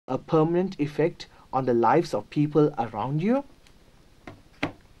a permanent effect on the lives of people around you?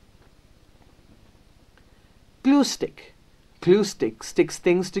 Glue stick. Glue stick sticks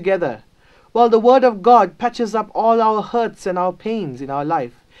things together. While the Word of God patches up all our hurts and our pains in our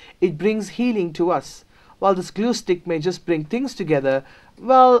life, it brings healing to us. While this glue stick may just bring things together,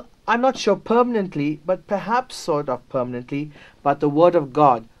 well, I'm not sure permanently, but perhaps sort of permanently, but the Word of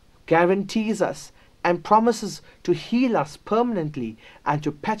God guarantees us and promises to heal us permanently and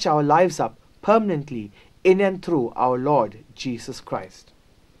to patch our lives up permanently in and through our Lord Jesus Christ.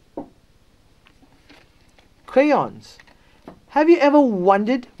 Crayons. Have you ever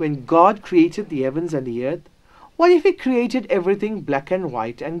wondered, when God created the heavens and the earth, what if He created everything black and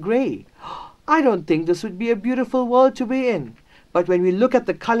white and grey? I don't think this would be a beautiful world to be in. But when we look at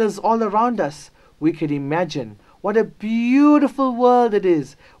the colors all around us, we can imagine what a beautiful world it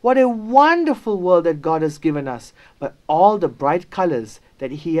is. What a wonderful world that God has given us, but all the bright colors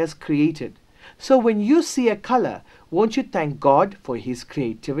that He has created. So when you see a color, won't you thank God for His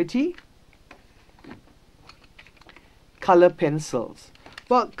creativity? Color pencils.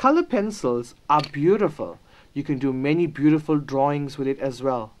 Well, color pencils are beautiful. You can do many beautiful drawings with it as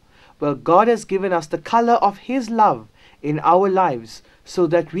well. Well, God has given us the color of His love in our lives so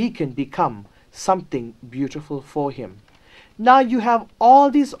that we can become something beautiful for Him. Now you have all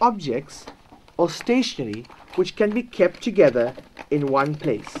these objects or stationery which can be kept together in one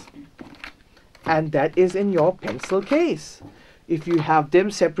place. And that is in your pencil case. If you have them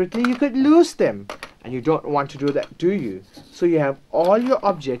separately, you could lose them. And you don't want to do that, do you? So you have all your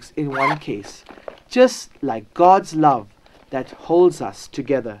objects in one case, just like God's love that holds us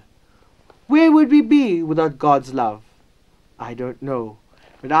together. Where would we be without God's love? I don't know.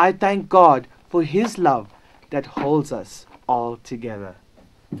 But I thank God for His love that holds us all together.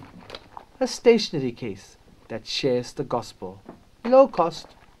 A stationery case that shares the gospel. Low cost,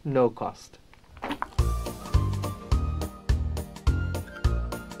 no cost.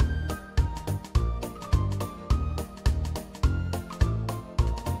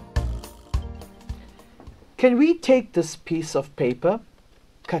 Can we take this piece of paper,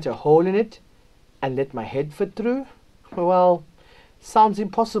 cut a hole in it, and let my head fit through? Well, sounds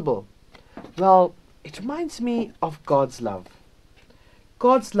impossible. Well, it reminds me of God's love.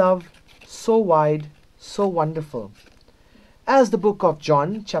 God's love, so wide, so wonderful. As the book of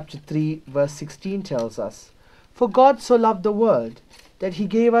John, chapter 3, verse 16 tells us, "For God so loved the world that He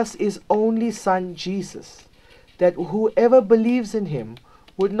gave us His only Son, Jesus, that whoever believes in Him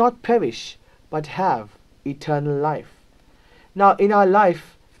would not perish, but have eternal life." Now in our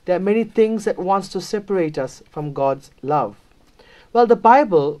life there are many things that wants to separate us from God's love. Well, the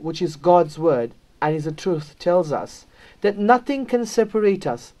Bible, which is God's word and is the truth, tells us that nothing can separate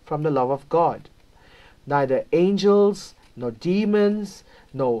us from the love of God. Neither angels, nor demons,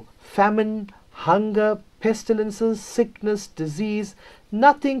 nor famine, hunger, pestilences, sickness, disease,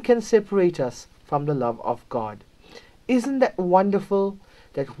 nothing can separate us from the love of God. Isn't that wonderful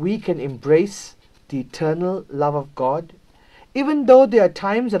that we can embrace the eternal love of God? Even though there are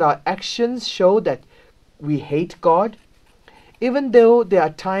times that our actions show that we hate God, even though there are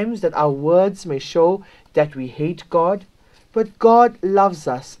times that our words may show that we hate God, but God loves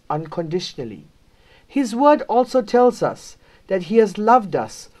us unconditionally. His word also tells us that He has loved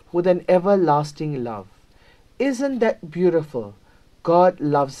us with an everlasting love. Isn't that beautiful? God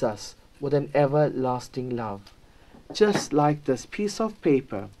loves us with an everlasting love. Just like this piece of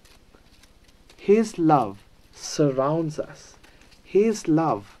paper, His love surrounds us. His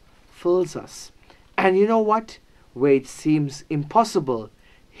love fills us. And you know what? Where it seems impossible,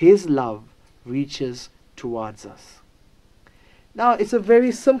 His love reaches towards us. Now, it's a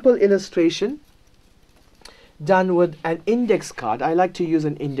very simple illustration done with an index card. I like to use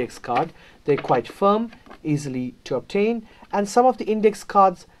an index card. They're quite firm, easily to obtain, and some of the index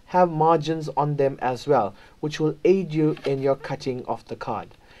cards have margins on them as well, which will aid you in your cutting of the card.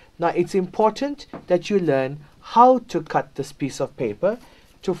 Now, it's important that you learn how to cut this piece of paper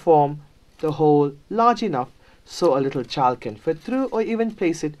to form the hole large enough so a little child can fit through, or even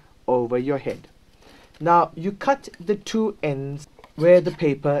place it over your head. Now, you cut the two ends where the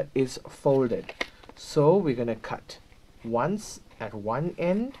paper is folded. So we're going to cut once at one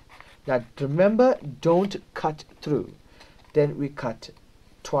end. Now remember, don't cut through. Then we cut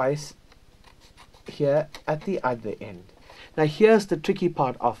twice here at the other end. Now here's the tricky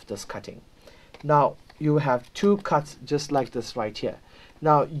part of this cutting. Now you have two cuts just like this right here.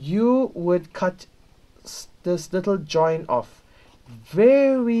 Now you would cut this little joint off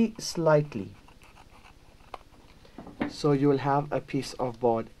very slightly. So you will have a piece of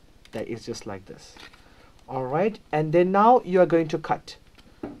board that is just like this. Alright, and then now you are going to cut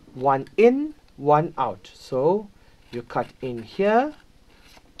one in, one out. So you cut in here,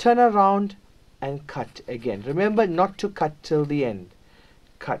 turn around and cut again. Remember not to cut till the end.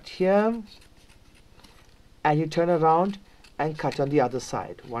 Cut here and you turn around and cut on the other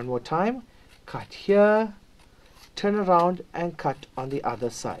side. One more time. Cut here, turn around and cut on the other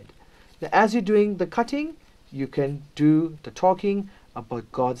side. Now as you're doing the cutting, you can do the talking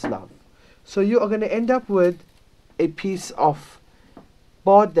about God's love. So you are going to end up with a piece of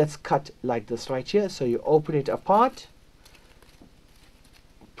board that's cut like this right here. So you open it apart,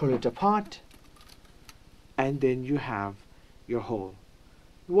 pull it apart, and then you have your hole.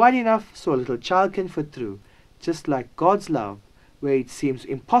 Wide enough so a little child can fit through. Just like God's love, where it seems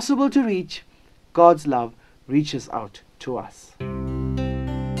impossible to reach, God's love reaches out to us.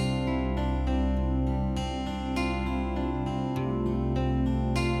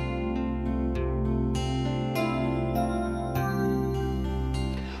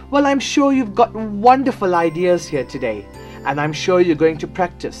 Well, I'm sure you've got wonderful ideas here today, and I'm sure you're going to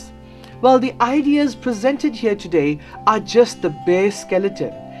practice. Well, the ideas presented here today are just the bare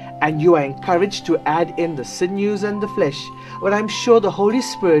skeleton, and you are encouraged to add in the sinews and the flesh. But I'm sure the Holy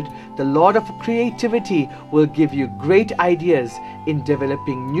Spirit, the Lord of creativity, will give you great ideas in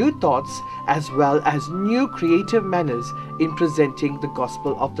developing new thoughts as well as new creative manners in presenting the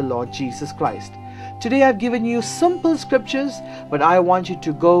gospel of the Lord Jesus Christ. Today I've given you simple scriptures, but I want you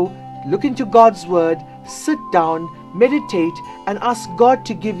to go look into God's Word, sit down, meditate, and ask God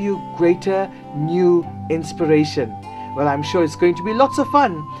to give you greater new inspiration. Well, I'm sure it's going to be lots of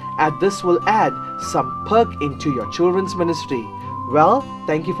fun, and this will add some perk into your children's ministry. Well,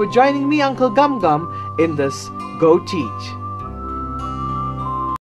 thank you for joining me, Uncle Gum Gum, in this Go Teach.